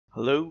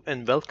Hello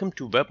and welcome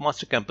to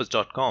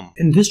webmastercampus.com.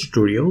 In this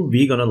tutorial,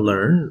 we're gonna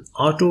learn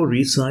auto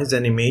resize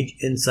an image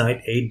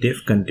inside a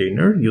div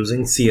container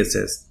using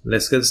CSS.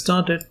 Let's get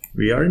started.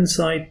 We are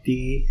inside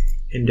the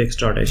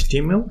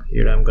index.html.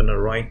 Here I'm gonna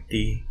write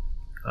the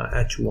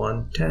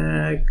h1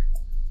 tag.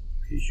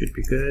 It should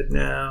be good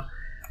now.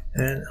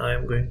 And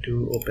I'm going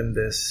to open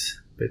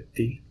this with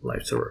the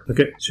live server.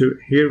 Okay, so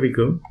here we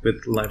go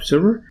with live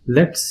server.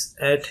 Let's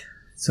add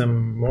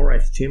some more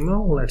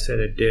HTML. Let's add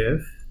a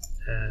div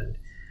and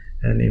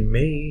an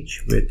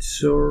image with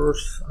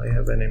source. I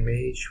have an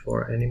image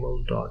for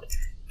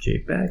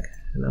animal.jpg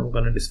and I'm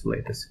gonna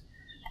display this.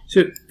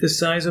 So the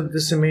size of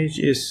this image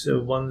is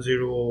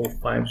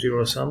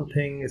 1050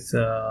 something. It's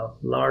a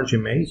large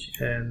image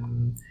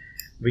and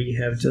we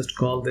have just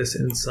called this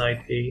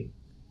inside a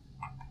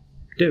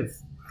div.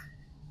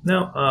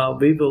 Now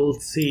we will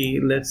see,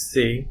 let's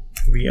say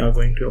we are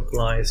going to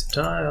apply a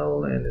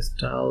style, and a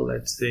style,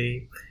 let's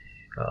say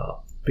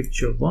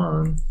picture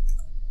 1.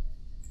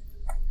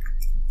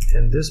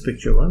 In this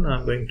picture 1,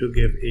 I'm going to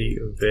give a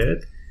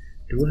width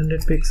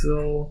 200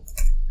 pixel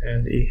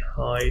and a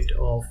height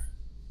of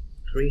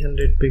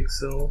 300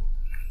 pixel.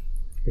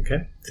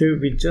 Okay, so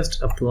we just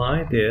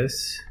apply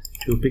this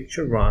to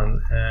picture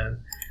 1 and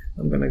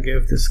I'm gonna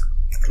give this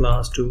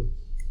class to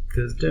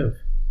this div.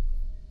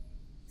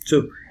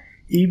 So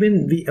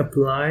even we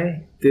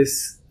apply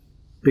this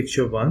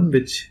picture 1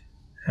 which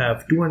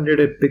have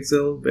 200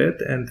 pixel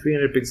width and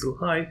 300 pixel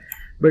height,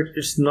 but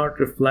it's not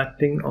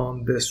reflecting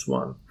on this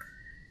one.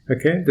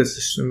 Okay,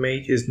 this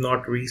image is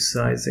not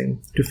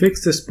resizing. To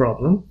fix this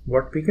problem,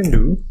 what we can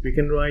do, we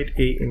can write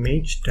a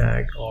image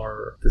tag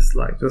or this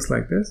like just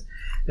like this,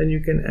 and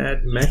you can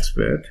add max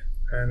width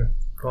and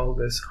call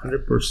this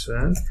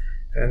 100%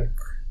 and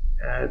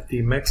add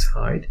the max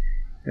height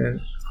and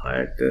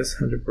hide this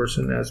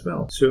 100% as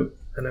well. So,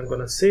 and I'm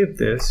gonna save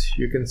this.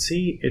 You can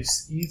see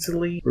it's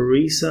easily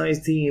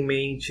resize the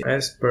image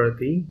as per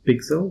the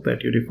pixel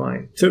that you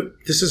define. So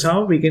this is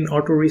how we can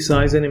auto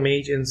resize an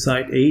image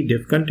inside a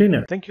div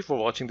container. Thank you for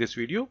watching this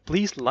video.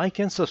 Please like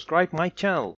and subscribe my channel.